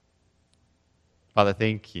Father,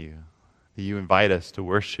 thank you that you invite us to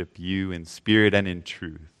worship you in spirit and in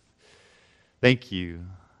truth. Thank you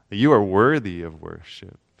that you are worthy of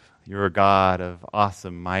worship. You're a God of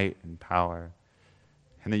awesome might and power,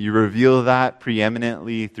 and that you reveal that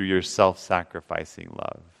preeminently through your self-sacrificing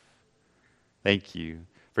love. Thank you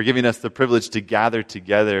for giving us the privilege to gather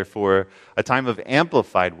together for a time of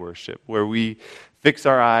amplified worship where we fix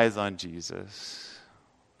our eyes on Jesus.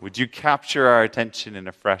 Would you capture our attention in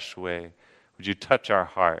a fresh way? Would you touch our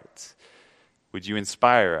hearts? Would you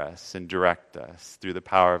inspire us and direct us through the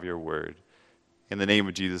power of your word? In the name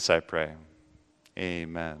of Jesus, I pray.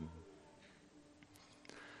 Amen.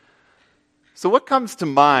 So what comes to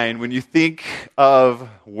mind when you think of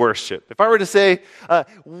worship? If I were to say,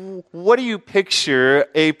 what do you picture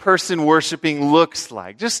a person worshiping looks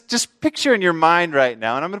like? Just picture in your mind right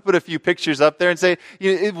now, and I'm going to put a few pictures up there and say,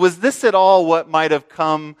 was this at all what might have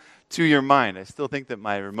come to your mind? I still think that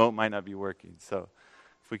my remote might not be working, so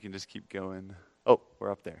if we can just keep going. Oh,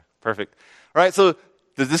 we're up there. Perfect. All right, so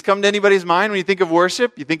does this come to anybody's mind when you think of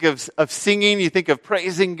worship? You think of singing, you think of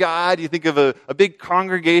praising God, you think of a big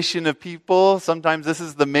congregation of people. Sometimes this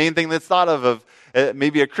is the main thing that's thought of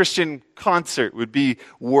maybe a Christian concert would be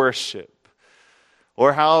worship.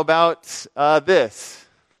 Or how about this?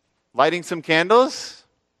 Lighting some candles?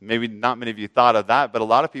 Maybe not many of you thought of that, but a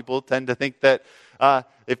lot of people tend to think that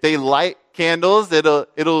if they light candles,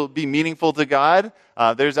 it'll be meaningful to God.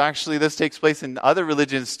 This takes place in other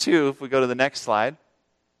religions too, if we go to the next slide.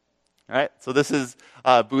 All right, so this is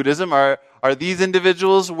Buddhism. Are these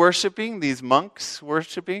individuals worshiping, these monks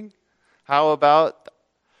worshiping? How about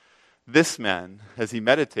this man as he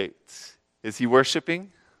meditates? Is he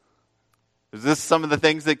worshiping? Is this some of the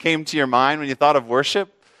things that came to your mind when you thought of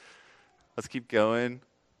worship? Let's keep going.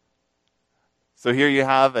 So here you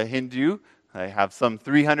have a Hindu. They have some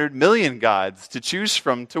 300 million gods to choose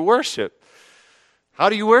from to worship. How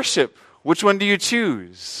do you worship? Which one do you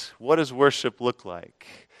choose? What does worship look like?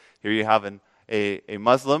 Here you have a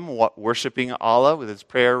Muslim worshiping Allah with his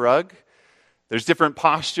prayer rug. There's different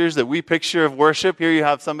postures that we picture of worship. Here you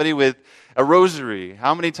have somebody with a rosary.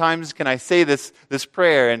 How many times can I say this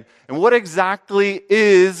prayer? And what exactly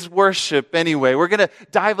is worship anyway? We're going to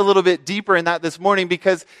dive a little bit deeper in that this morning,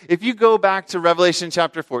 because if you go back to Revelation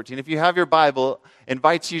chapter 14, if you have your Bible, I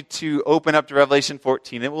invite you to open up to Revelation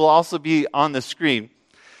 14. It will also be on the screen.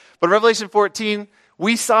 But Revelation 14,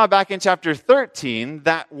 we saw back in chapter 13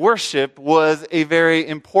 that worship was a very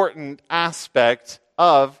important aspect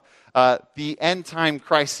of the end time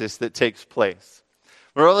crisis that takes place.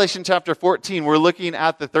 In Revelation chapter 14, we're looking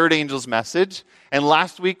at the third angel's message. And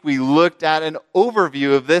last week we looked at an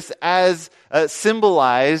overview of this as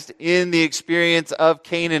symbolized in the experience of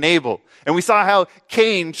Cain and Abel. And we saw how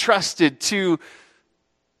Cain trusted to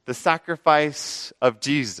the sacrifice of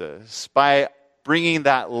Jesus by bringing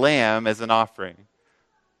that lamb as an offering.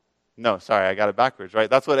 No, sorry, I got it backwards, right?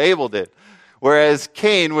 That's what Abel did. Whereas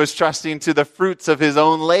Cain was trusting to the fruits of his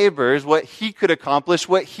own labors, what he could accomplish,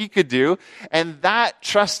 what he could do. And that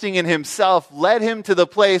trusting in himself led him to the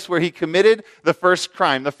place where he committed the first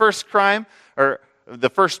crime. The first crime, or the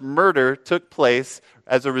first murder, took place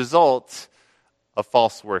as a result of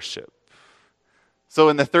false worship. So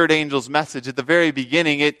in the third angel's message at the very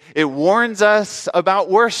beginning, it warns us about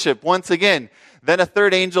worship once again. Then a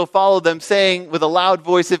third angel followed them, saying with a loud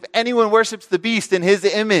voice, if anyone worships the beast in his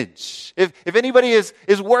image, if anybody is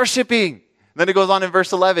worshiping, then it goes on in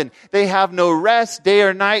verse 11, they have no rest day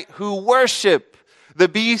or night who worship the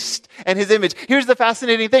beast and his image. Here's the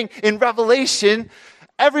fascinating thing. In Revelation,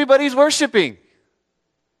 everybody's worshiping.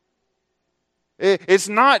 It's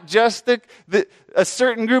not just a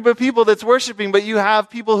certain group of people that's worshiping, but you have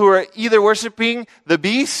people who are either worshiping the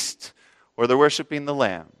beast or they're worshiping the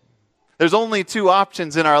lamb. There's only two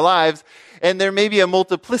options in our lives, and there may be a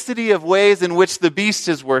multiplicity of ways in which the beast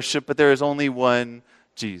is worshipped, but there is only one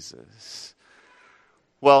Jesus.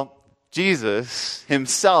 Well, Jesus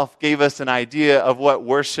himself gave us an idea of what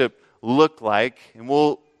worship looked like, and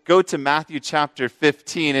we'll go to Matthew chapter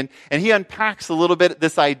 15, and he unpacks a little bit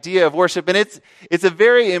this idea of worship, and it's a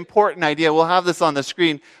very important idea. We'll have this on the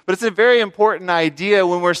screen, but it's a very important idea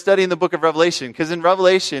when we're studying the book of Revelation, because in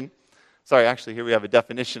Revelation, here we have a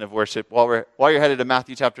definition of worship while you're headed to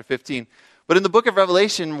Matthew chapter 15. But in the book of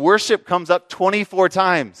Revelation, worship comes up 24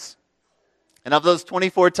 times. And of those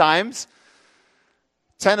 24 times,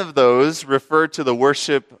 10 of those refer to the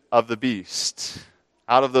worship of the beast.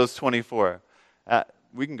 Out of those 24.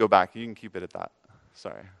 We can go back. You can keep it at that.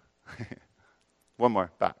 Sorry. One more.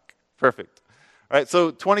 Back. Perfect. All right,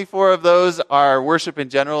 so 24 of those are worship in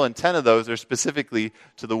general, and 10 of those are specifically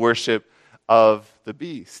to the worship of the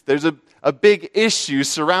beast. There's a big issue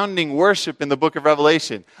surrounding worship in the book of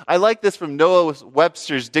Revelation. I like this from Noah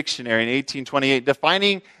Webster's dictionary in 1828,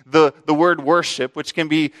 defining the word worship, which can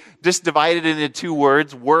be just divided into two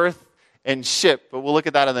words, worth and ship. But we'll look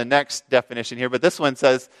at that in the next definition here. But this one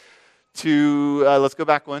says let's go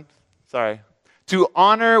back one. Sorry. To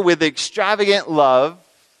honor with extravagant love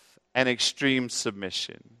and extreme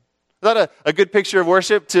submission. Is that a good picture of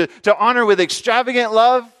worship? To honor with extravagant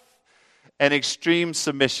love and extreme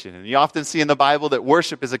submission. And you often see in the Bible that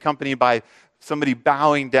worship is accompanied by somebody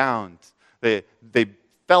bowing down. They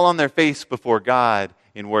fell on their face before God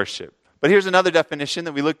in worship. But here's another definition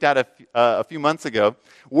that we looked at a few months ago.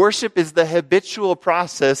 Worship is the habitual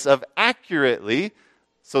process of accurately,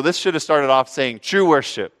 so this should have started off saying true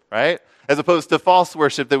worship, right? As opposed to false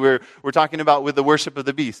worship that we're talking about with the worship of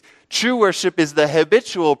the beast. True worship is the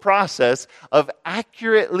habitual process of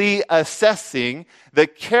accurately assessing the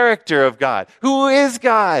character of God. Who is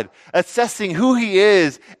God? Assessing who He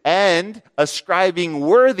is and ascribing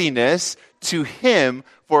worthiness to Him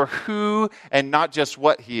for who and not just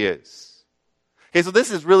what He is. Okay, so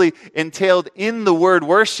this is really entailed in the word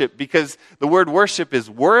worship because the word worship is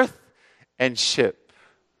worth and ship.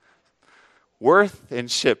 Worth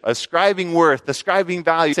and ship, ascribing worth, ascribing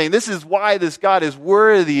value, saying this is why this God is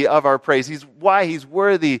worthy of our praise. Why He's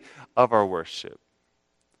worthy of our worship.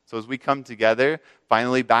 So as we come together,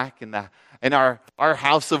 finally back in our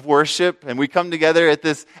house of worship, and we come together at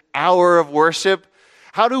this hour of worship,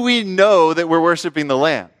 how do we know that we're worshiping the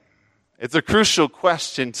Lamb? It's a crucial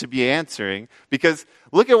question to be answering because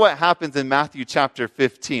look at what happens in Matthew chapter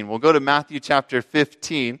 15. We'll go to Matthew chapter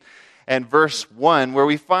 15 and verse 1 where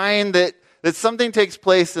we find that something takes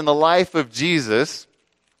place in the life of Jesus.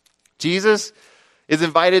 Jesus is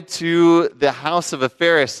invited to the house of a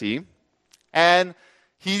Pharisee, and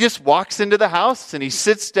he just walks into the house, and he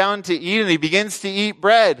sits down to eat, and he begins to eat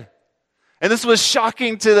bread. And this was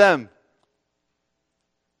shocking to them.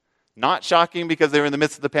 Not shocking because they were in the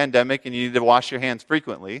midst of the pandemic, and you need to wash your hands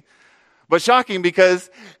frequently, but shocking because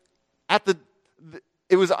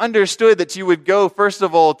it was understood that you would go, first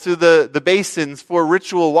of all, to the basins for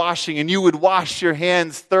ritual washing, and you would wash your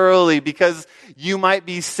hands thoroughly because you might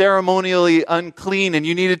be ceremonially unclean, and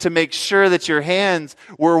you needed to make sure that your hands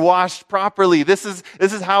were washed properly. This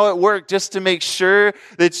is how it worked, just to make sure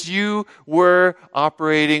that you were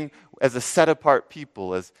operating as a set-apart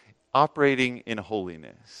people, as operating in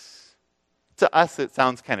holiness. To us, it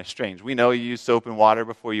sounds kind of strange. We know you use soap and water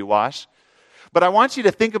before you wash. But I want you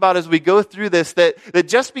to think about as we go through this that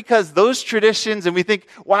just because those traditions, and we think,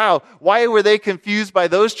 wow, why were they confused by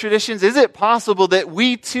those traditions? Is it possible that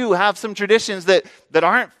we too have some traditions that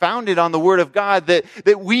aren't founded on the Word of God,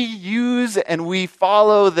 that we use and we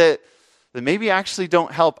follow that maybe actually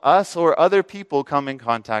don't help us or other people come in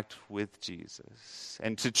contact with Jesus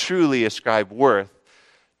and to truly ascribe worth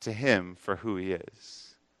to Him for who He is?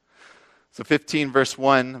 So 15 verse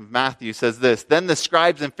 1 of Matthew says this, Then the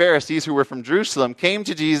scribes and Pharisees who were from Jerusalem came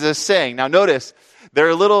to Jesus saying, now notice,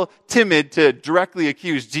 they're a little timid to directly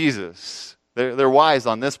accuse Jesus. They're wise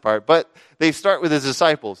on this part, but they start with His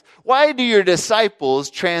disciples. Why do your disciples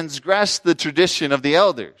transgress the tradition of the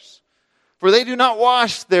elders? For they do not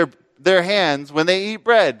wash their hands when they eat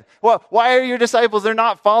bread. Well, why are your disciples? They're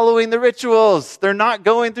not following the rituals. They're not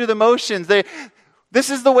going through the motions. This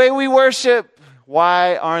is the way we worship.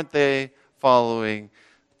 Why aren't they following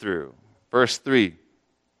through? Verse 3,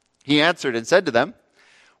 He answered and said to them,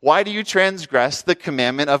 Why do you transgress the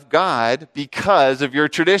commandment of God because of your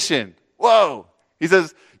tradition? Whoa! He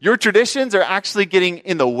says, your traditions are actually getting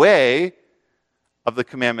in the way of the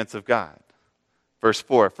commandments of God. Verse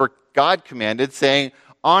 4, For God commanded, saying,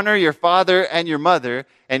 Honor your father and your mother,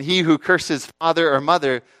 and he who curses father or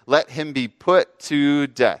mother, let him be put to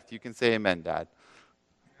death. You can say amen, Dad.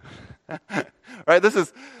 Right? This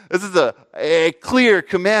is a clear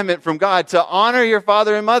commandment from God to honor your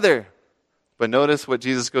father and mother. But notice what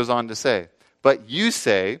Jesus goes on to say. But you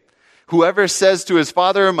say, whoever says to his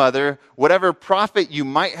father or mother, whatever profit you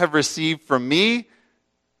might have received from me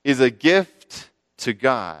is a gift to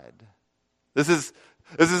God. This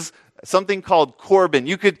is something called Corban.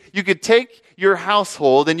 You could take your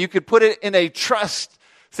household and you could put it in a trust,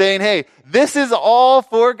 saying, hey, this is all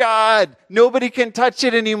for God. Nobody can touch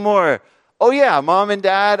it anymore. Oh yeah, mom and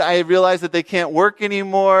dad, I realize that they can't work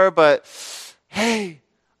anymore, but hey,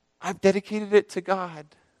 I've dedicated it to God.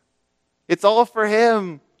 It's all for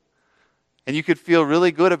Him. And you could feel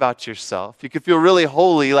really good about yourself. You could feel really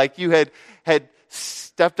holy, like you had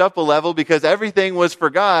stepped up a level because everything was for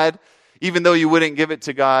God, even though you wouldn't give it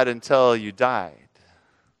to God until you died.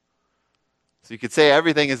 So you could say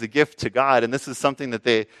everything is a gift to God, and this is something that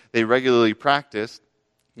they regularly practice.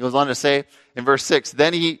 He goes on to say in verse 6,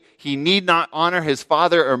 then he need not honor his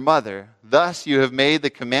father or mother. Thus you have made the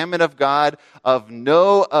commandment of God of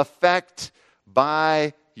no effect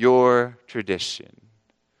by your tradition.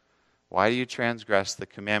 Why do you transgress the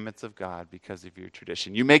commandments of God? Because of your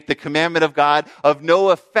tradition. You make the commandment of God of no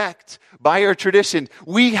effect by your tradition.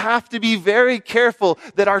 We have to be very careful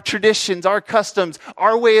that our traditions, our customs,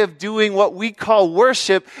 our way of doing what we call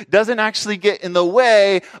worship doesn't actually get in the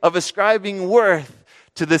way of ascribing worth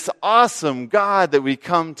to this awesome God that we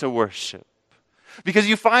come to worship. Because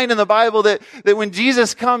you find in the Bible that when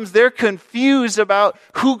Jesus comes, they're confused about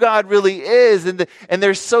who God really is. And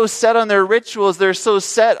they're so set on their rituals, they're so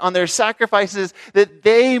set on their sacrifices that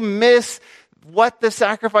they miss what the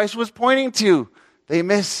sacrifice was pointing to. They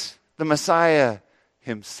miss the Messiah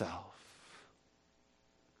himself.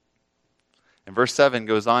 And verse 7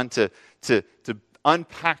 goes on to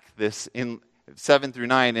unpack this in 7 through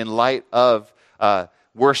 9 in light of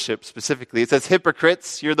worship specifically. It says,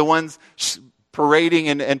 hypocrites, you're the ones parading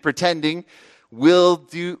and pretending. Well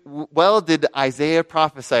did Isaiah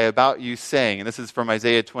prophesy about you, saying, and this is from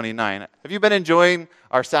Isaiah 29. Have you been enjoying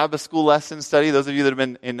our Sabbath school lesson study? Those of you that have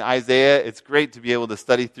been in Isaiah, it's great to be able to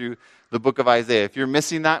study through the book of Isaiah. If you're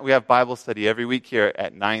missing that, we have Bible study every week here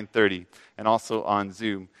at 9:30 and also on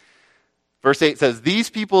Zoom. Verse 8 says, these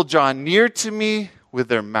people draw near to me with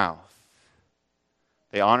their mouth.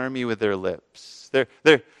 They honor me with their lips.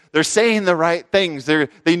 They're saying the right things.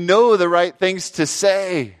 They know the right things to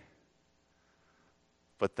say.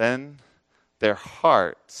 But then their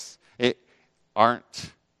hearts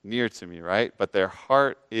aren't near to me, right? But their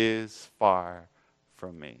heart is far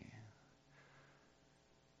from me.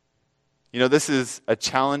 You know, this is a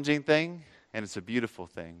challenging thing, and it's a beautiful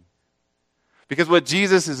thing. Because what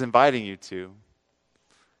Jesus is inviting you to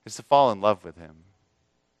is to fall in love with him.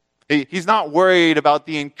 He's not worried about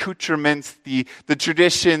the accoutrements, the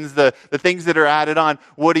traditions, the things that are added on.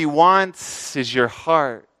 What he wants is your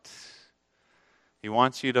heart. He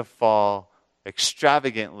wants you to fall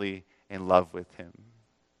extravagantly in love with him.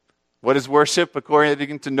 What is worship?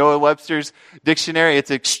 According to Noah Webster's dictionary,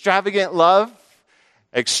 it's extravagant love,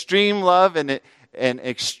 extreme love, and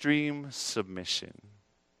extreme submission.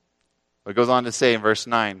 It goes on to say in verse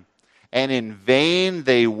 9, and in vain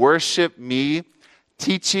they worship me,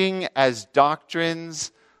 teaching as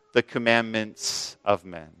doctrines the commandments of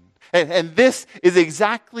men. And this is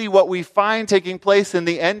exactly what we find taking place in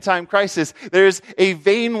the end time crisis. There's a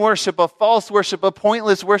vain worship, a false worship, a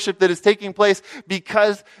pointless worship that is taking place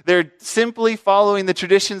because they're simply following the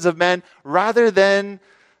traditions of men rather than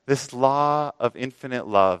this law of infinite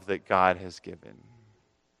love that God has given.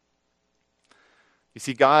 You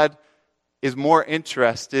see, God is more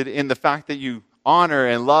interested in the fact that you honor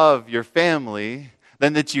and love your family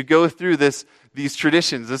than that you go through these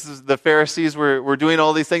traditions. This is the Pharisees were doing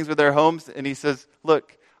all these things with their homes, and he says,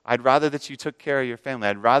 look, I'd rather that you took care of your family.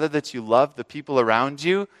 I'd rather that you loved the people around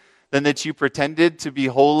you than that you pretended to be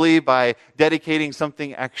holy by dedicating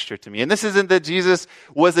something extra to me. And this isn't that Jesus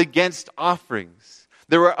was against offerings.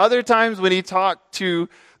 There were other times when he talked to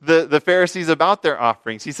the Pharisees about their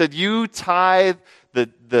offerings. He said, you tithe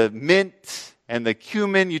the mint and the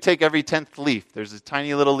cumin, you take every 10th leaf. There's a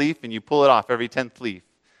tiny little leaf, and you pull it off every 10th leaf.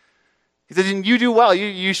 He said, and you do well.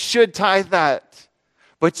 You should tithe that.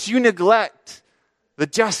 But you neglect the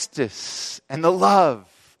justice and the love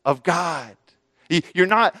of God. You're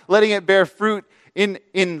not letting it bear fruit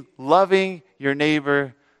in loving your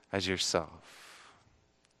neighbor as yourself.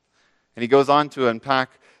 And he goes on to unpack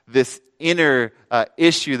this inner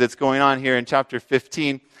issue that's going on here in chapter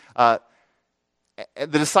 15. The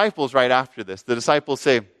disciples, right after this, the disciples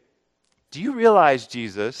say, do you realize,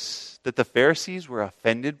 Jesus, that the Pharisees were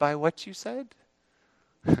offended by what you said?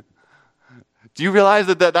 Do you realize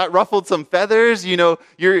that ruffled some feathers? You know,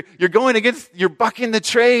 you're bucking the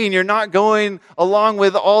train. You're not going along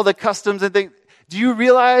with all the customs and things. Do you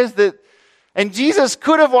realize that? And Jesus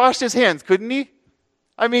could have washed his hands, couldn't he?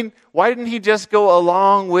 I mean, why didn't he just go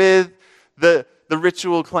along with the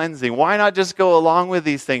ritual cleansing? Why not just go along with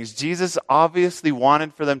these things? Jesus obviously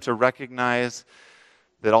wanted for them to recognize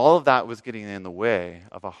that all of that was getting in the way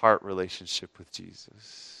of a heart relationship with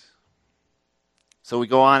Jesus. So we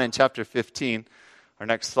go on in chapter 15, our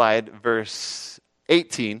next slide, verse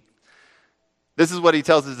 18. This is what he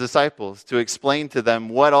tells his disciples to explain to them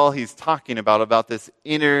what all he's talking about this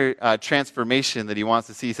inner transformation that he wants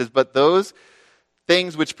to see. He says, but those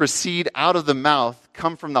things which proceed out of the mouth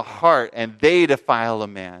come from the heart, and they defile a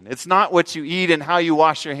man. It's not what you eat and how you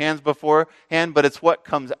wash your hands beforehand, but it's what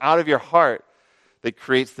comes out of your heart that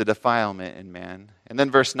creates the defilement in man. And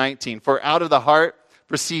then verse 19, for out of the heart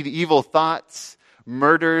proceed evil thoughts,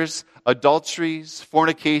 murders, adulteries,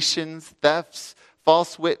 fornications, thefts,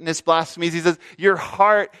 false witness, blasphemies. He says, your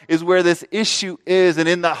heart is where this issue is, and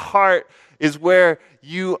in the heart is where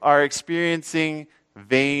you are experiencing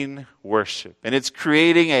vain worship. And it's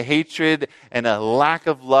creating a hatred and a lack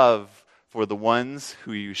of love for the ones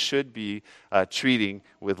who you should be treating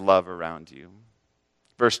with love around you.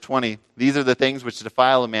 Verse 20, these are the things which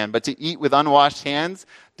defile a man, but to eat with unwashed hands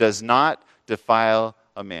does not defile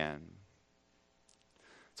a man.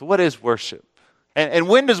 So what is worship? And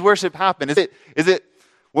when does worship happen? Is it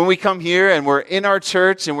when we come here and we're in our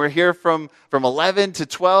church and we're here from 11 to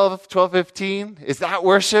 12:15? Is that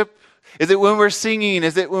worship? Is it when we're singing?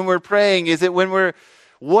 Is it when we're praying? Is it when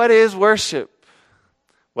what is worship?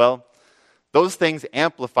 Well, those things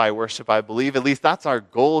amplify worship, I believe. At least that's our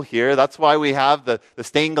goal here. That's why we have the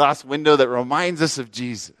stained glass window that reminds us of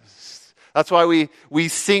Jesus. That's why we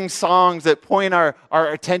sing songs that point our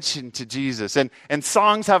attention to Jesus. And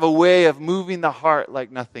songs have a way of moving the heart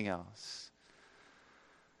like nothing else.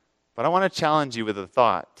 But I want to challenge you with a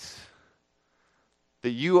thought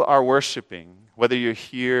that you are worshiping, whether you're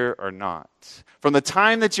here or not, from the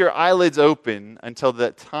time that your eyelids open until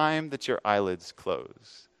the time that your eyelids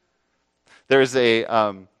close. There's a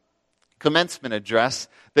commencement address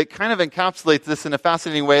that kind of encapsulates this in a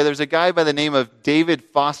fascinating way. There's a guy by the name of David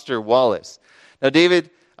Foster Wallace. Now, David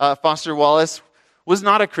Foster Wallace was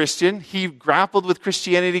not a Christian. He grappled with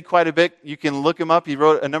Christianity quite a bit. You can look him up. He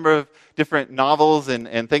wrote a number of different novels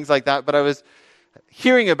and things like that. But I was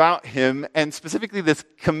hearing about him, and specifically this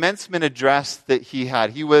commencement address that he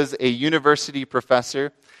had. He was a university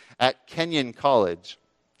professor at Kenyon College.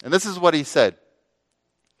 And this is what he said.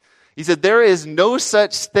 He said, there is no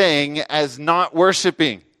such thing as not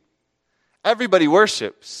worshiping. Everybody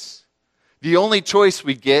worships. The only choice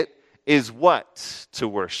we get is what to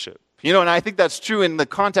worship. You know, and I think that's true in the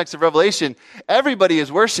context of Revelation. Everybody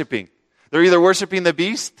is worshiping. They're either worshiping the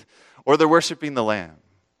beast or they're worshiping the Lamb.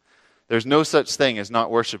 There's no such thing as not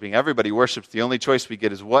worshiping. Everybody worships. The only choice we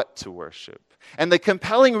get is what to worship. And the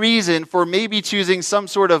compelling reason for maybe choosing some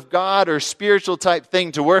sort of God or spiritual type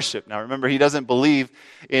thing to worship. Now remember, he doesn't believe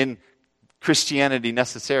in Christianity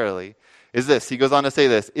necessarily. Is this, he goes on to say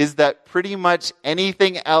this, is that pretty much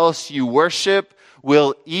anything else you worship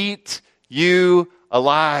will eat you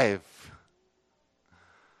alive.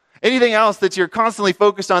 Anything else that you're constantly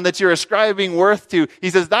focused on, that you're ascribing worth to, he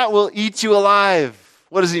says that will eat you alive.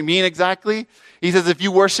 What does he mean exactly? He says if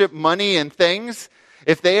you worship money and things,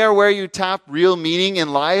 if they are where you tap real meaning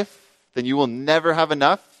in life, then you will never have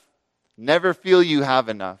enough. Never feel you have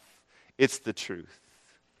enough. It's the truth.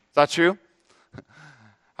 Is that true?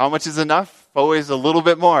 How much is enough? Always a little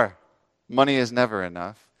bit more. Money is never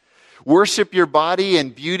enough. Worship your body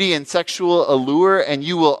and beauty and sexual allure, and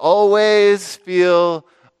you will always feel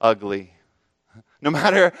ugly. No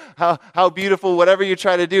matter how beautiful, whatever you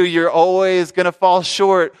try to do, you're always going to fall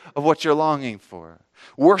short of what you're longing for.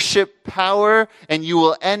 Worship power, and you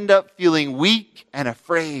will end up feeling weak and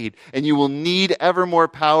afraid, and you will need ever more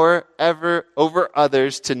power over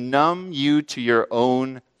others to numb you to your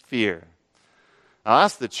own fear. Now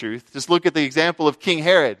that's the truth. Just look at the example of King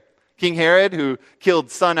Herod. King Herod, who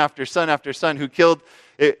killed son after son after son, who killed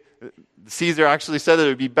it. Caesar actually said that it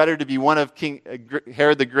would be better to be one of King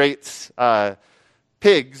Herod the Great's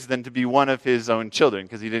pigs than to be one of his own children,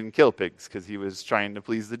 because he didn't kill pigs, because he was trying to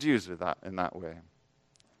please the Jews with that in that way.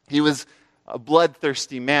 He was a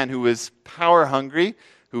bloodthirsty man who was power hungry,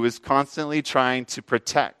 who was constantly trying to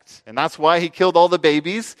protect. And that's why he killed all the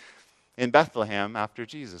babies in Bethlehem after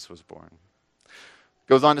Jesus was born.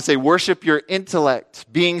 Goes on to say, worship your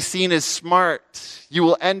intellect, being seen as smart. You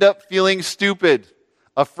will end up feeling stupid,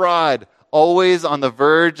 a fraud, always on the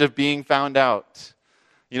verge of being found out.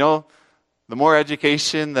 You know, the more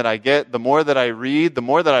education that I get, the more that I read, the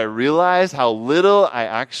more that I realize how little I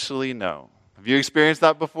actually know. Have you experienced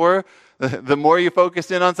that before? The more you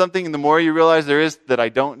focus in on something, the more you realize there is that I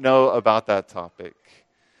don't know about that topic.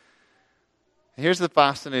 Here's the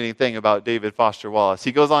fascinating thing about David Foster Wallace.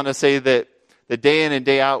 He goes on to say that the day in and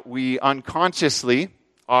day out, we unconsciously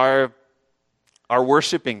are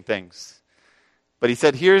worshiping things. But he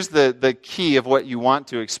said, here's the key of what you want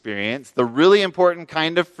to experience. The really important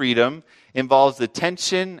kind of freedom involves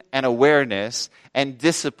attention and awareness and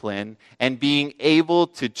discipline and being able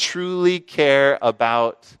to truly care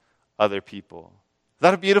about other people. Is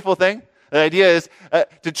that a beautiful thing? The idea is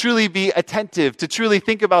to truly be attentive, to truly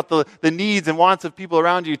think about the needs and wants of people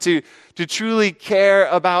around you, to truly care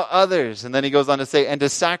about others. And then he goes on to say, and to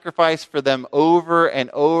sacrifice for them over and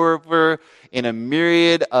over in a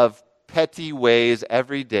myriad of petty ways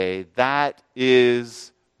every day, that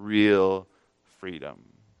is real freedom.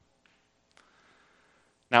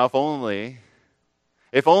 Now, if only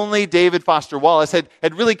David Foster Wallace had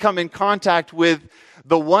really come in contact with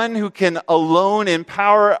the one who can alone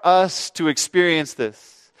empower us to experience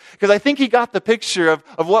this. Because I think he got the picture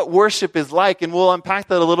of what worship is like, and we'll unpack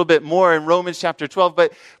that a little bit more in Romans chapter 12.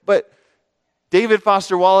 But David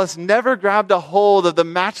Foster Wallace never grabbed a hold of the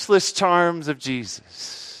matchless charms of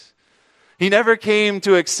Jesus. He never came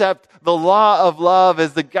to accept the law of love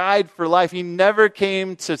as the guide for life. He never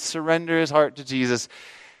came to surrender his heart to Jesus.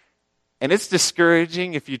 And it's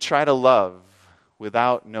discouraging if you try to love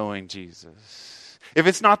without knowing Jesus. If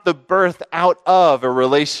it's not the birth out of a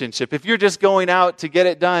relationship, if you're just going out to get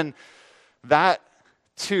it done, that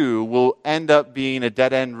too will end up being a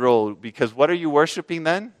dead-end road. Because what are you worshiping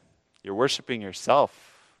then? You're worshiping yourself,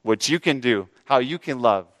 what you can do, how you can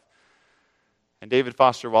love. And David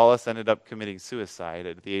Foster Wallace ended up committing suicide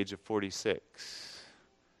at the age of 46.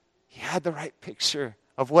 He had the right picture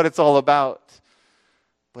of what it's all about,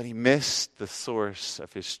 but he missed the source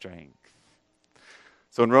of his strength.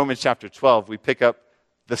 So in Romans chapter 12, we pick up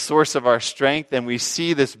the source of our strength, and we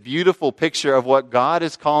see this beautiful picture of what God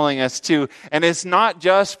is calling us to. And it's not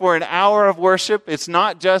just for an hour of worship. It's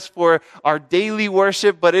not just for our daily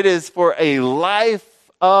worship, but it is for a life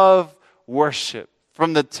of worship.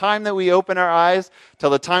 From the time that we open our eyes till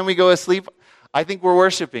the time we go asleep, I think we're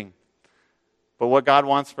worshiping. But what God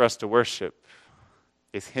wants for us to worship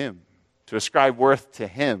is Him, to ascribe worth to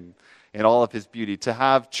Him in all of His beauty, to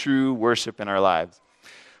have true worship in our lives.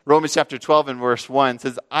 Romans chapter 12 and verse 1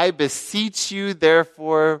 says, I beseech you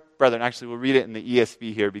therefore, brethren. Actually, we'll read it in the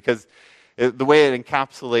ESV here because the way it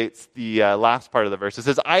encapsulates the last part of the verse. It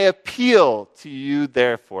says, I appeal to you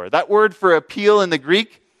therefore. That word for appeal in the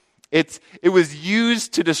Greek, it was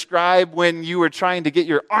used to describe when you were trying to get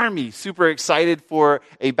your army super excited for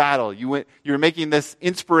a battle. You were making this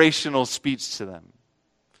inspirational speech to them.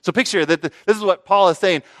 So picture that this is what Paul is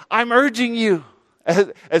saying. I'm urging you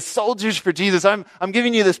as soldiers for Jesus. I'm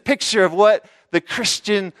giving you this picture of what the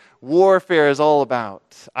Christian warfare is all about.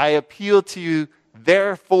 I appeal to you,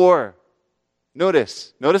 therefore.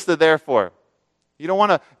 Notice the therefore. You don't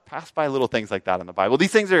want to pass by little things like that in the Bible.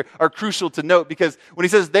 These things are crucial to note because when he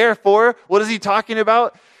says therefore, what is he talking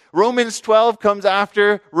about? Romans 12 comes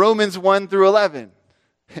after Romans 1 through 11.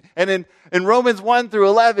 And in Romans 1 through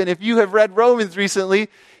 11, if you have read Romans recently,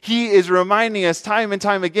 he is reminding us time and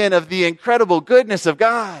time again of the incredible goodness of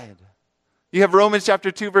God. You have Romans chapter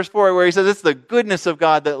 2 verse 4 where he says it's the goodness of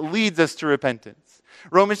God that leads us to repentance.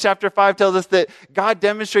 Romans chapter 5 tells us that God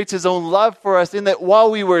demonstrates His own love for us in that while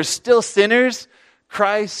we were still sinners,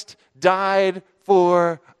 Christ died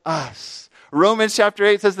for us. Romans chapter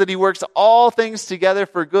 8 says that He works all things together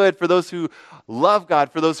for good for those who love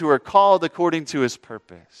God, for those who are called according to His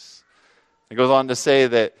purpose. It goes on to say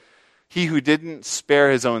that He who didn't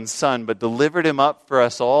spare His own Son, but delivered Him up for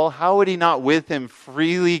us all, how would He not with Him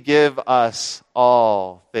freely give us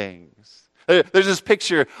all things? There's this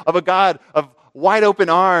picture of a God of wide open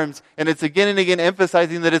arms, and it's again and again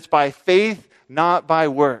emphasizing that it's by faith, not by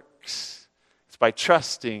works. It's by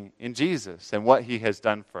trusting in Jesus and what He has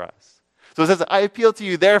done for us. So it says, I appeal to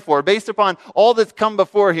you, therefore, based upon all that's come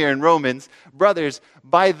before here in Romans, brothers,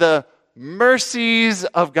 by the mercies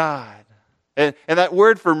of God. And that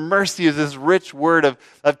word for mercy is this rich word of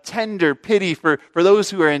tender pity for those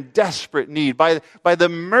who are in desperate need. By the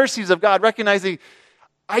mercies of God, recognizing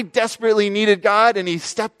I desperately needed God and He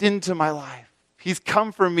stepped into my life. He's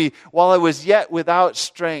come for me while I was yet without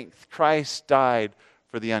strength. Christ died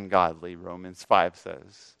for the ungodly, Romans 5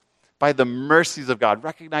 says. By the mercies of God,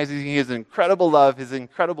 recognizing His incredible love, His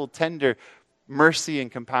incredible tender mercy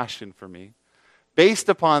and compassion for me. Based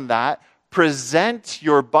upon that, present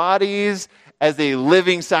your bodies as a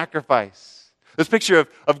living sacrifice. This picture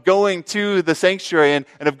of going to the sanctuary and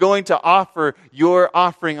of going to offer your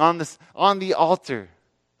offering on the altar,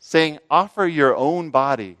 saying, offer your own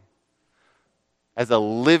body as a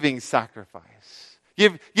living sacrifice.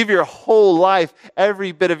 Give your whole life,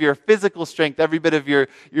 every bit of your physical strength, every bit of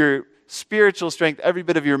your spiritual strength, every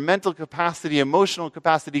bit of your mental capacity, emotional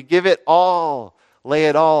capacity, give it all, lay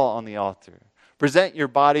it all on the altar. Present your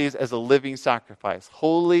bodies as a living sacrifice,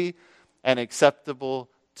 holy and acceptable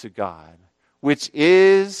to God, which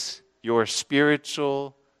is your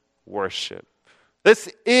spiritual worship.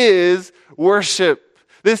 This is worship.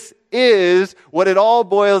 This is what it all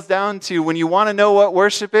boils down to. When you want to know what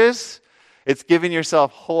worship is, it's giving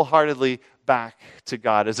yourself wholeheartedly back to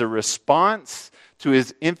God as a response to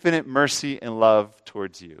His infinite mercy and love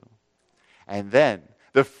towards you. And then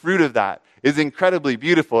the fruit of that is incredibly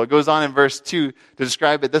beautiful. It goes on in verse 2 to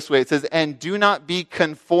describe it this way. It says, and do not be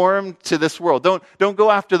conformed to this world. Don't go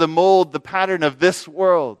after the mold, the pattern of this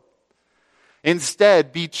world.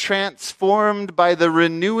 Instead, be transformed by the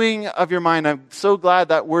renewing of your mind. I'm so glad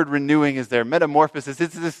that word renewing is there. Metamorphosis.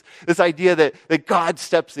 It's this idea that God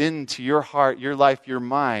steps into your heart, your life, your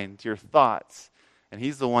mind, your thoughts, and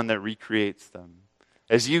He's the one that recreates them.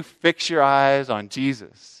 As you fix your eyes on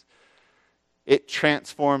Jesus, it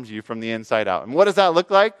transforms you from the inside out. And what does that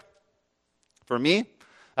look like? For me,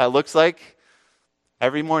 that looks like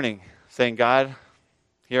every morning saying, God,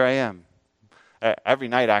 here I am. Every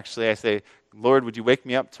night, actually, I say, Lord, would you wake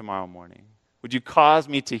me up tomorrow morning? Would you cause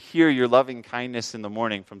me to hear your loving kindness in the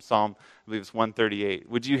morning from Psalm, I believe it's 138?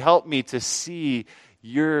 Would you help me to see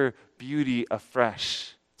your beauty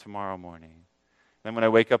afresh tomorrow morning? Then when I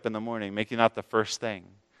wake up in the morning, making that the first thing,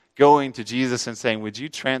 going to Jesus and saying, would you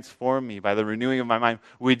transform me by the renewing of my mind?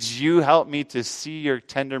 Would you help me to see your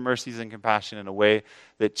tender mercies and compassion in a way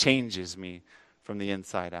that changes me from the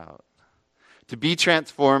inside out? To be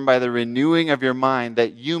transformed by the renewing of your mind,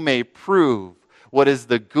 that you may prove what is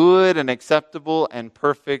the good and acceptable and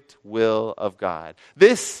perfect will of God.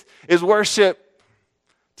 This is worship,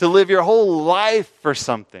 to live your whole life for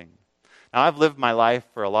something. Now, I've lived my life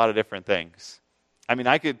for a lot of different things. I mean,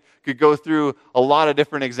 I could go through a lot of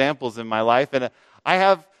different examples in my life, and I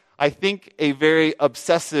have, I think, a very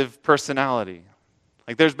obsessive personality.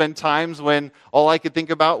 Like there's been times when all I could think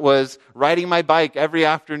about was riding my bike every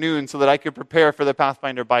afternoon so that I could prepare for the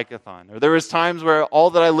Pathfinder Bike-a-thon. Or there was times where all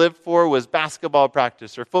that I lived for was basketball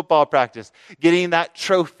practice or football practice, getting that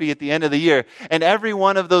trophy at the end of the year. And every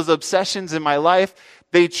one of those obsessions in my life,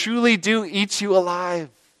 they truly do eat you alive.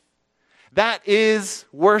 That is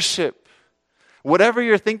worship. Whatever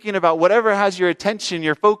you're thinking about, whatever has your attention,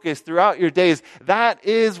 your focus throughout your days, that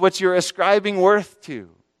is what you're ascribing worth to.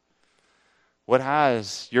 What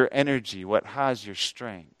has your energy? What has your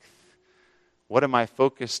strength? What am I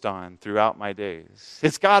focused on throughout my days?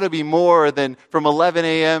 It's got to be more than from 11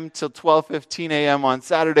 a.m. till 12:15 a.m. on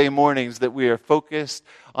Saturday mornings that we are focused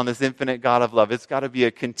on this infinite God of love. It's got to be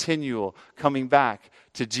a continual coming back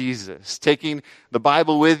to Jesus, taking the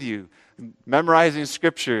Bible with you, memorizing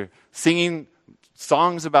Scripture, singing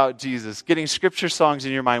songs about Jesus, getting Scripture songs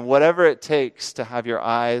in your mind, whatever it takes to have your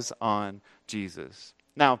eyes on Jesus.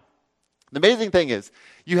 Now, the amazing thing is,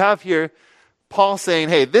 you have here Paul saying,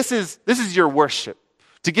 hey, this is your worship.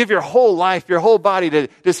 To give your whole life, your whole body, to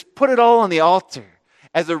just put it all on the altar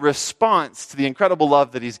as a response to the incredible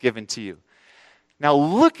love that He's given to you. Now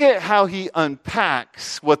look at how he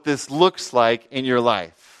unpacks what this looks like in your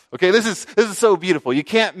life. Okay, this is so beautiful. You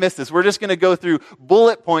can't miss this. We're just going to go through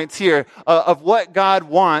bullet points here of what God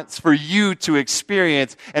wants for you to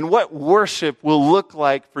experience and what worship will look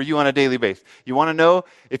like for you on a daily basis. You want to know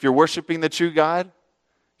if you're worshiping the true God?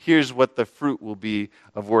 Here's what the fruit will be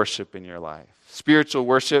of worship in your life. Spiritual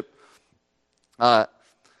worship. Let's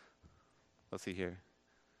see here.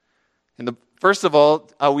 First of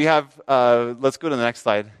all, we have, let's go to the next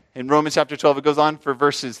slide. In Romans chapter 12, it goes on for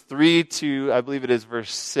verses 3 to, I believe it is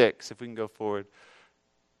verse 6, if we can go forward.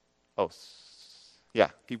 Oh, yeah,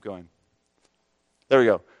 keep going. There we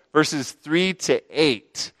go. Verses 3 to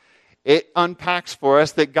 8. It unpacks for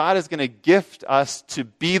us that God is going to gift us to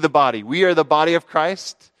be the body. We are the body of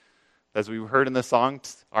Christ. As we heard in the song,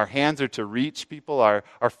 our hands are to reach people. Our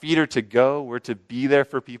feet are to go. We're to be there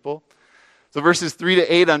for people. So verses 3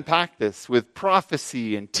 to 8 unpack this with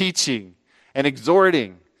prophecy and teaching and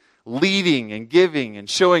exhorting, leading and giving and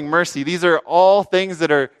showing mercy. These are all things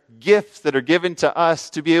that are gifts that are given to us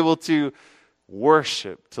to be able to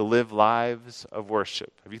worship, to live lives of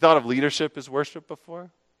worship. Have you thought of leadership as worship before?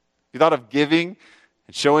 Have you thought of giving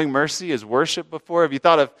and showing mercy as worship before? Have you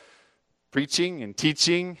thought of preaching and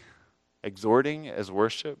teaching, exhorting as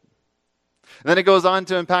worship? And then it goes on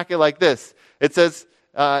to unpack it like this. It says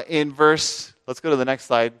in verse, let's go to the next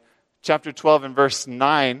slide, chapter 12 and verse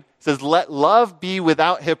 9, it says, let love be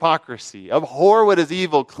without hypocrisy. Abhor what is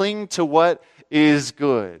evil. Cling to what is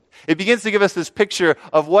good. It begins to give us this picture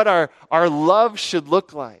of what our love should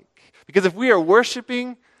look like. Because if we are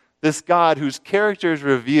worshiping this God whose character is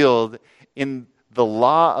revealed in the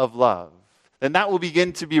law of love, then that will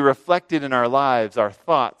begin to be reflected in our lives, our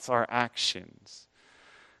thoughts, our actions.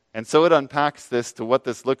 And so it unpacks this to what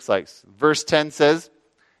this looks like. Verse 10 says,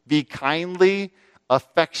 be kindly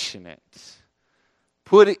affectionate.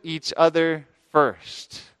 Put each other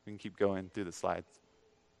first. We can keep going through the slides.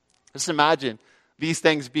 Just imagine these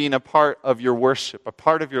things being a part of your worship, a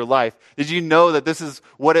part of your life. Did you know that this is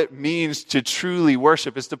what it means to truly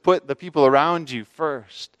worship, is to put the people around you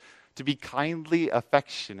first, to be kindly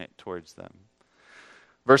affectionate towards them?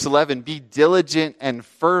 Verse 11, be diligent and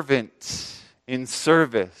fervent in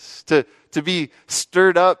service. To be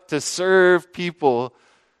stirred up to serve people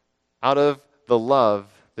out of the love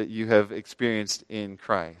that you have experienced in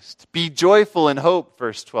Christ. Be joyful in hope,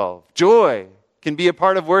 verse 12. Joy can be a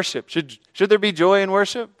part of worship. Should there be joy in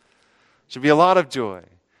worship? Should be a lot of joy.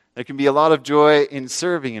 There can be a lot of joy in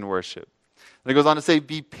serving in worship. And it goes on to say,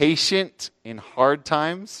 be patient in hard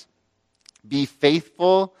times. Be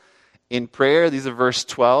faithful in prayer. These are verse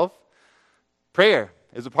 12. Prayer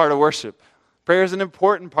is a part of worship. Prayer is an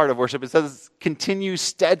important part of worship. It says continue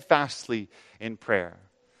steadfastly in prayer.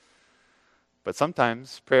 But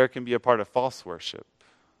sometimes prayer can be a part of false worship.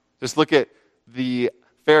 Just look at the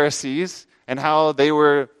Pharisees and how they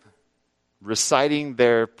were reciting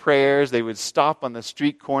their prayers. They would stop on the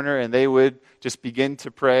street corner and they would just begin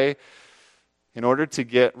to pray in order to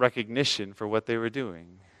get recognition for what they were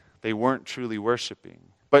doing. They weren't truly worshiping.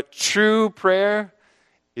 But true prayer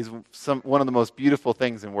is one of the most beautiful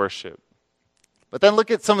things in worship. But then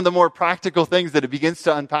look at some of the more practical things that it begins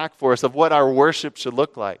to unpack for us of what our worship should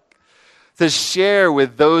look like. It says, share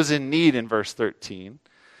with those in need in verse 13.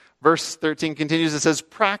 Verse 13 continues, it says,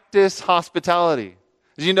 practice hospitality.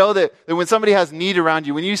 Did you know that when somebody has need around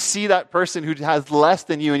you, when you see that person who has less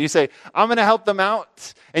than you and you say, I'm going to help them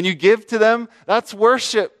out, and you give to them, that's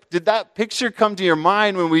worship. Did that picture come to your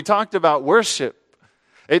mind when we talked about worship?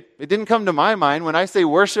 It didn't come to my mind. When I say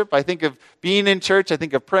worship, I think of being in church, I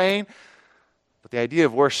think of praying. But the idea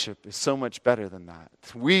of worship is so much better than that.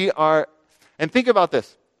 And think about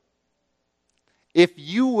this. If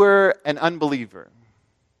you were an unbeliever,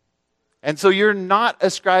 and so you're not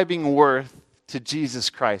ascribing worth to Jesus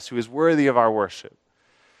Christ, who is worthy of our worship,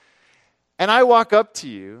 and I walk up to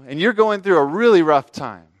you, and you're going through a really rough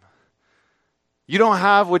time. You don't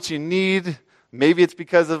have what you need. Maybe it's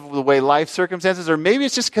because of the way life circumstances, or maybe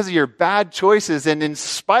it's just because of your bad choices, and in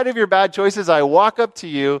spite of your bad choices, I walk up to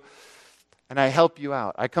you, and I help you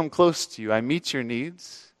out. I come close to you. I meet your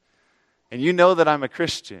needs, and you know that I'm a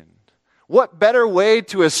Christian. What better way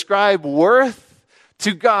to ascribe worth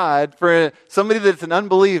to God for somebody that's an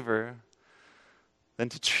unbeliever than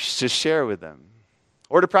to share with them?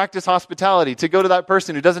 Or to practice hospitality, to go to that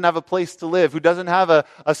person who doesn't have a place to live, who doesn't have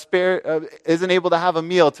a spare, isn't able to have a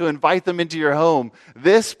meal, to invite them into your home.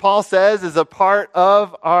 This, Paul says, is a part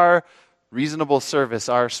of our reasonable service,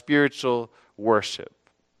 our spiritual worship.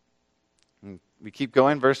 We keep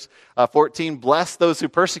going. Verse 14, bless those who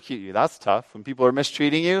persecute you. That's tough. When people are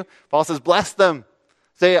mistreating you, Paul says, bless them.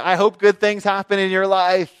 Say, I hope good things happen in your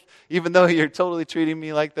life, even though you're totally treating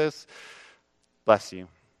me like this. Bless you.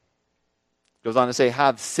 Goes on to say,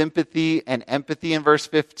 have sympathy and empathy in verse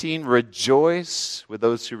 15. Rejoice with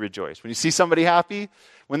those who rejoice. When you see somebody happy,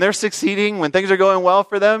 when they're succeeding, when things are going well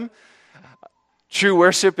for them, true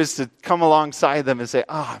worship is to come alongside them and say,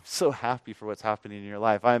 I'm so happy for what's happening in your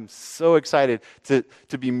life. I'm so excited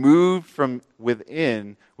to be moved from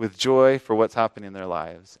within with joy for what's happening in their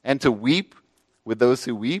lives. And to weep with those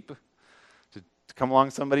who weep, to come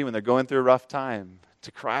along somebody when they're going through a rough time,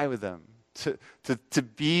 to cry with them, to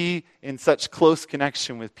be in such close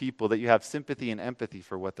connection with people that you have sympathy and empathy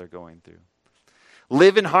for what they're going through.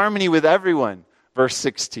 Live in harmony with everyone, verse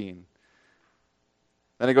 16.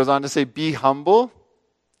 Then it goes on to say, be humble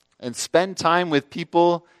and spend time with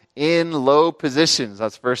people in low positions.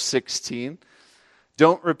 That's verse 16.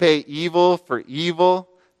 Don't repay evil for evil.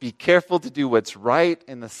 Be careful to do what's right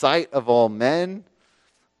in the sight of all men.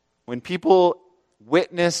 When people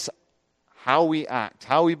witness how we act,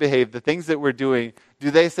 how we behave, the things that we're doing, do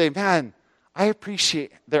they say, man, I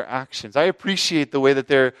appreciate their actions. I appreciate the way that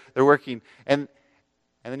they're working. And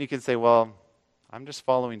then you can say, well, I'm just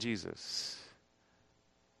following Jesus.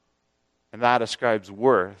 And that ascribes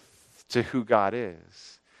worth to who God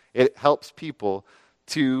is. It helps people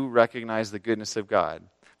to recognize the goodness of God.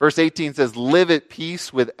 Verse 18 says, live at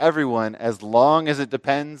peace with everyone as long as it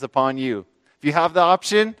depends upon you. If you have the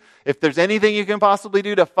option, if there's anything you can possibly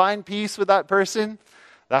do to find peace with that person,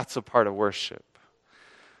 that's a part of worship.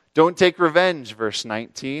 Don't take revenge, verse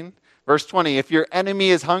 19. Verse 20, if your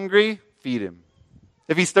enemy is hungry, feed him.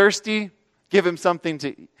 If he's thirsty, give him something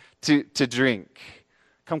to drink.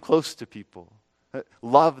 Come close to people.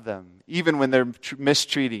 Love them, even when they're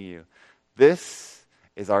mistreating you. This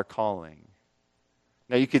is our calling.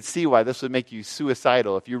 Now, you could see why this would make you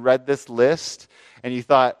suicidal. If you read this list and you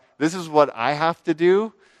thought, this is what I have to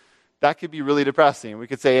do, that could be really depressing. We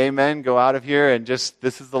could say, amen, go out of here, and just,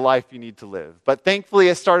 this is the life you need to live. But thankfully,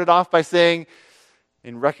 it started off by saying,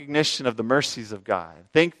 in recognition of the mercies of God.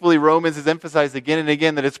 Thankfully, Romans has emphasized again and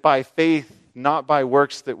again that it's by faith, not by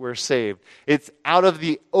works, that we're saved. It's out of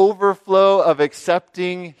the overflow of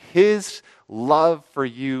accepting His love for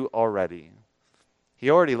you already.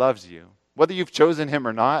 He already loves you. Whether you've chosen him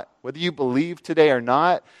or not, whether you believe today or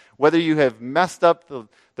not, whether you have messed up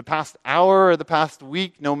the past hour or the past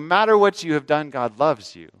week, no matter what you have done, God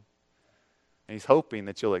loves you. And he's hoping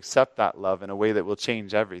that you'll accept that love in a way that will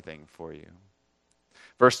change everything for you.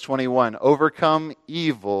 Verse 21, overcome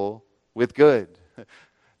evil with good.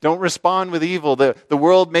 Don't respond with evil. The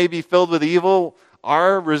world may be filled with evil.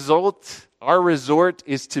 Our resort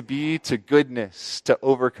is to be to goodness, to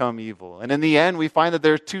overcome evil. And in the end, we find that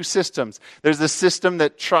there are two systems. There's the system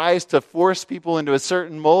that tries to force people into a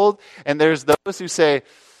certain mold, and there's those who say,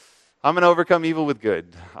 I'm going to overcome evil with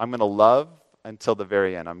good. I'm going to love until the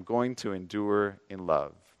very end. I'm going to endure in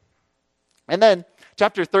love. And then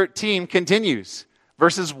chapter 13 continues.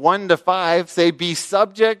 Verses 1 to 5 say, be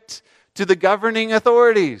subject to the governing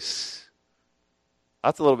authorities.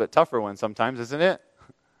 That's a little bit tougher one sometimes, isn't it?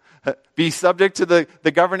 Be subject to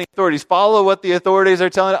the governing authorities. Follow what the authorities are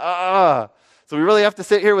telling. So we really have to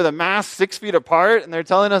sit here with a mask 6 feet apart and they're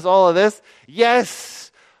telling us all of this?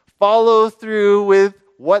 Yes. Follow through with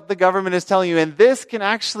what the government is telling you. And this can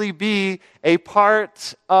actually be a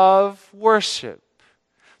part of worship.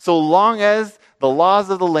 So long as the laws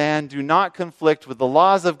of the land do not conflict with the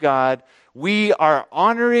laws of God, we are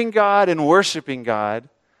honoring God and worshiping God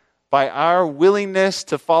by our willingness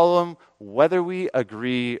to follow him whether we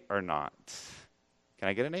agree or not. Can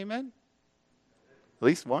I get an amen? At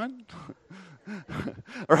least one?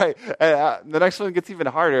 All right. The next one gets even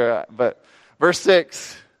harder. But verse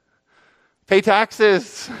 6, pay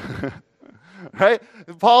taxes. Right?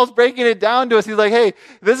 Paul's breaking it down to us. He's like, hey,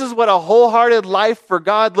 this is what a wholehearted life for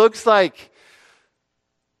God looks like.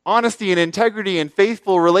 Honesty and integrity and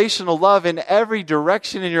faithful relational love in every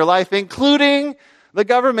direction in your life, including the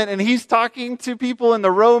government. And he's talking to people in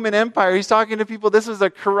the Roman Empire. He's talking to people, this was a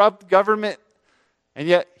corrupt government. And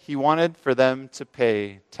yet he wanted for them to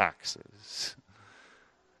pay taxes.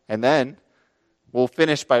 And then we'll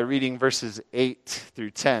finish by reading verses 8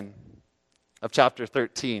 through 10 of chapter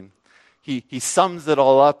 13. He sums it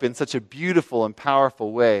all up in such a beautiful and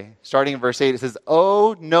powerful way. Starting in verse 8, it says,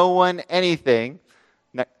 owe no one anything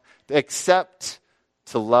except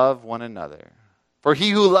to love one another. For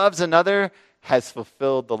he who loves another has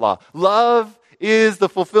fulfilled the law. Love is the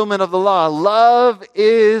fulfillment of the law. Love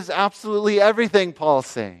is absolutely everything, Paul's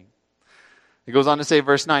saying. It goes on to say,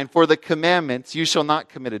 verse 9, for the commandments, you shall not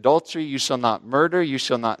commit adultery, you shall not murder, you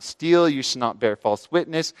shall not steal, you shall not bear false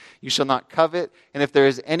witness, you shall not covet. And if there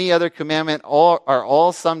is any other commandment, all are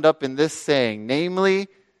all summed up in this saying, namely,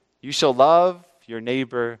 you shall love your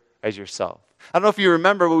neighbor as yourself. I don't know if you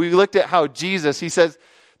remember, but we looked at how Jesus, he says,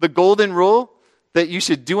 the golden rule that you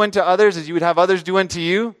should do unto others as you would have others do unto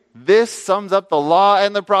you, this sums up the law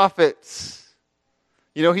and the prophets.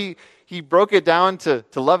 You know, he broke it down to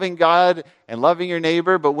loving God and loving your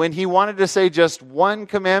neighbor, but when he wanted to say just one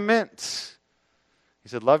commandment, he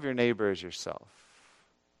said, love your neighbor as yourself.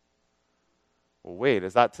 Well, wait,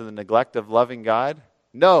 is that to the neglect of loving God?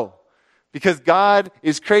 No. Because God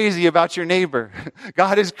is crazy about your neighbor.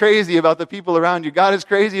 God is crazy about the people around you. God is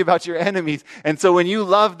crazy about your enemies. And so when you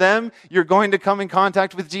love them, you're going to come in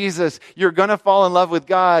contact with Jesus. You're going to fall in love with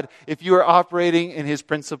God if you are operating in his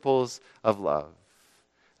principles of love.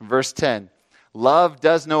 Verse 10, love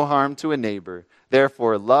does no harm to a neighbor.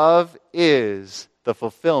 Therefore, love is the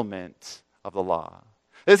fulfillment of the law.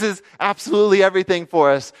 This is absolutely everything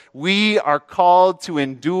for us. We are called to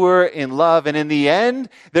endure in love. And in the end,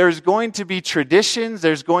 there's going to be traditions,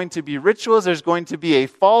 there's going to be rituals, there's going to be a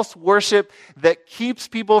false worship that keeps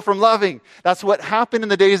people from loving. That's what happened in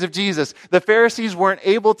the days of Jesus. The Pharisees weren't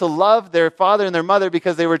able to love their father and their mother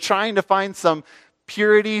because they were trying to find some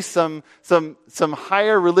purity, some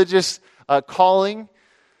higher religious calling.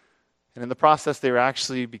 And in the process, they were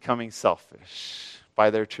actually becoming selfish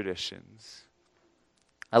by their traditions.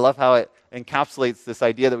 I love how it encapsulates this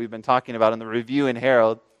idea that we've been talking about in the Review and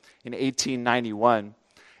Herald in 1891.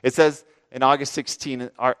 It says, in August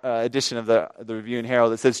 16 edition of the Review and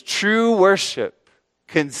Herald, it says, true worship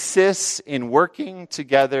consists in working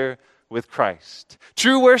together with Christ.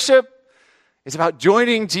 True worship is about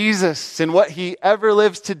joining Jesus in what he ever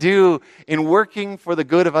lives to do in working for the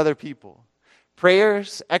good of other people.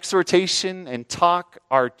 Prayers, exhortation, and talk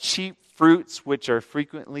are cheap fruits which are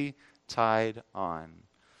frequently tied on.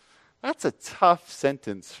 That's a tough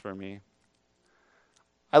sentence for me.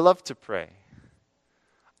 I love to pray.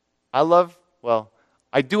 I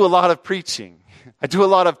do a lot of preaching. I do a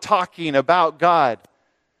lot of talking about God.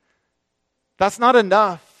 That's not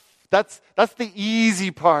enough. That's the easy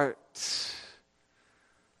part.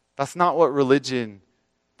 That's not what religion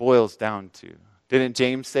boils down to. Didn't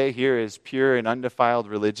James say, here is pure and undefiled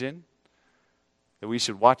religion? that we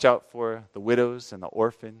should watch out for the widows and the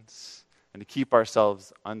orphans, and to keep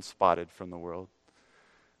ourselves unspotted from the world.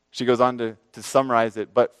 She goes on to summarize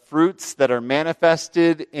it, but fruits that are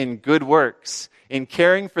manifested in good works, in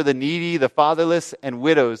caring for the needy, the fatherless, and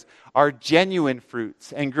widows, are genuine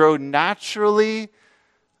fruits and grow naturally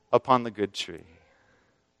upon the good tree.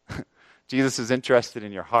 Jesus is interested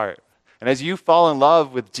in your heart. And as you fall in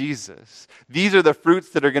love with Jesus, these are the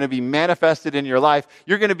fruits that are going to be manifested in your life.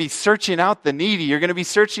 You're going to be searching out the needy. You're going to be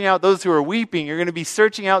searching out those who are weeping. You're going to be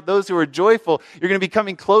searching out those who are joyful. You're going to be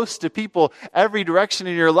coming close to people every direction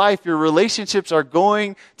in your life. Your relationships are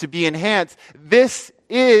going to be enhanced. This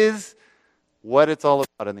is what it's all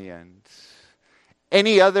about in the end.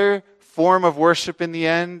 Any other form of worship in the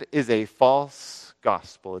end is a false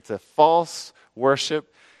gospel. It's a false worship.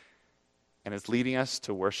 And it's leading us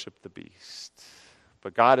to worship the beast.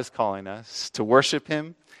 But God is calling us to worship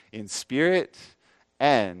him in spirit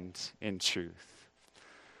and in truth.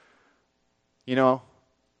 You know,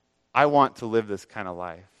 I want to live this kind of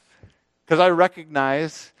life. Because I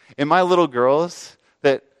recognize in my little girls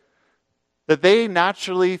that they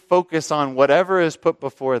naturally focus on whatever is put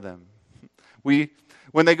before them.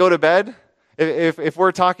 When they go to bed, if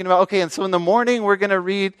we're talking about, okay, and so in the morning we're going to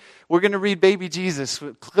read Baby Jesus,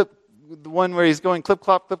 the one where he's going clip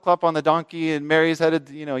clop on the donkey and Mary's headed,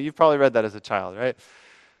 you've probably read that as a child, right?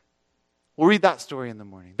 We'll read that story in the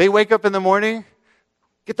morning. They wake up in the morning,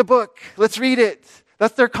 get the book, let's read it.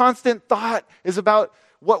 That's their constant thought, is about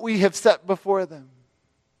what we have set before them.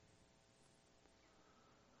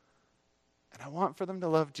 And I want for them to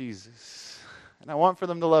love Jesus. And I want for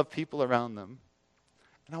them to love people around them.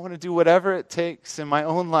 And I want to do whatever it takes in my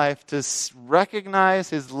own life to recognize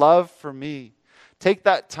his love for me. Take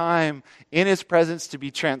that time in his presence to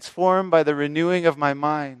be transformed by the renewing of my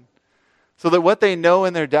mind. So that what they know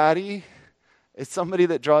in their daddy is somebody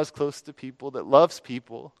that draws close to people, that loves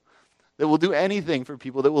people, that will do anything for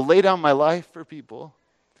people, that will lay down my life for people.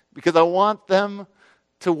 Because I want them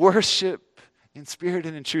to worship in spirit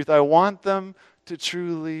and in truth. I want them to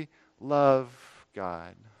truly love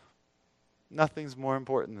God. Nothing's more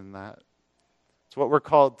important than that. It's what we're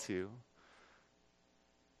called to.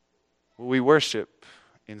 We worship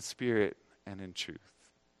in spirit and in truth.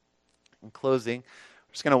 In closing,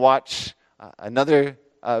 we're just going to watch another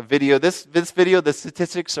video. This video, the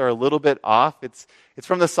statistics are a little bit off. It's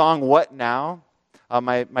from the song What Now?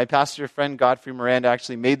 My pastor friend Godfrey Miranda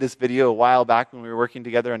actually made this video a while back when we were working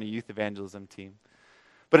together on a youth evangelism team.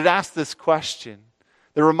 But it asks this question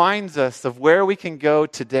that reminds us of where we can go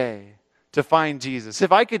today to find Jesus.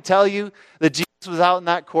 If I could tell you that Jesus was out in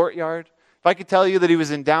that courtyard, if I could tell you that he was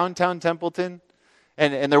in downtown Templeton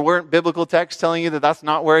and there weren't biblical texts telling you that that's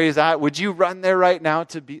not where he's at, would you run there right now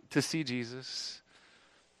to see Jesus?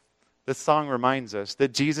 This song reminds us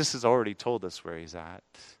that Jesus has already told us where he's at.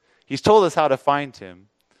 He's told us how to find him.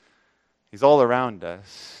 He's all around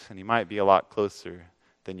us, and he might be a lot closer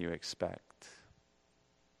than you expect.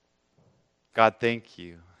 God, thank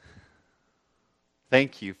you.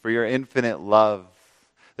 Thank you for your infinite love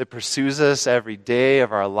that pursues us every day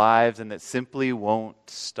of our lives and that simply won't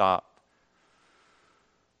stop.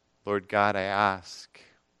 Lord God, I ask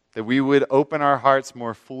that we would open our hearts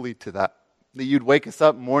more fully to that you'd wake us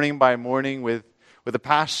up morning by morning with a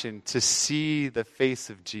passion to see the face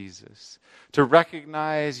of Jesus, to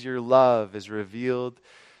recognize your love is revealed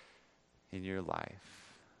in your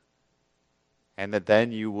life. And that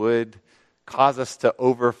then you would cause us to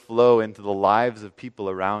overflow into the lives of people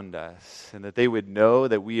around us, and that they would know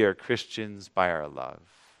that we are Christians by our love.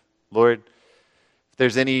 Lord, if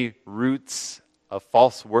there's any roots of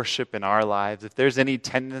false worship in our lives, if there's any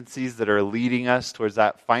tendencies that are leading us towards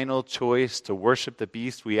that final choice to worship the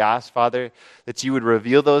beast, we ask, Father, that you would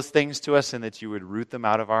reveal those things to us and that you would root them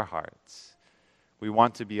out of our hearts. We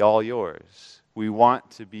want to be all yours. We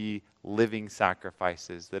want to be living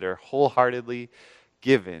sacrifices that are wholeheartedly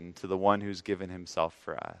given to the one who's given himself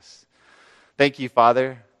for us. Thank you,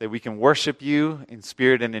 Father, that we can worship you in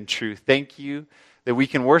spirit and in truth. Thank you that we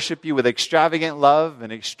can worship you with extravagant love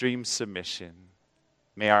and extreme submission.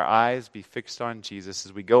 May our eyes be fixed on Jesus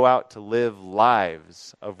as we go out to live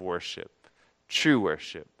lives of worship, true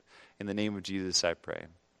worship. In the name of Jesus, I pray.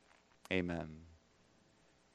 Amen.